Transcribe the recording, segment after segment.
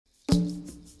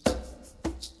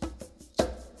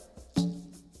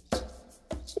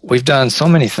we've done so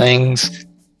many things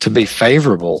to be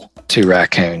favorable to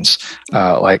raccoons.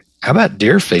 Like, how about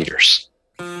deer feeders?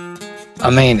 I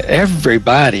mean,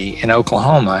 everybody in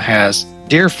Oklahoma has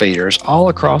deer feeders all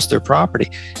across their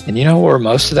property. And you know where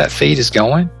most of that feed is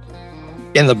going?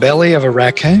 In the belly of a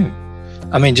raccoon.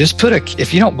 I mean, just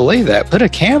if you don't believe that, put a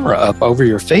camera up over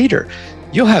your feeder.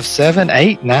 You'll have 7,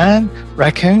 8, 9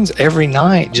 raccoons every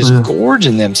night just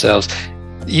gorging themselves.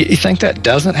 You think that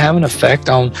doesn't have an effect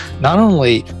on not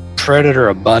only predator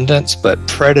abundance, but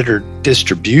predator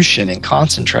distribution and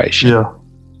concentration? Yeah.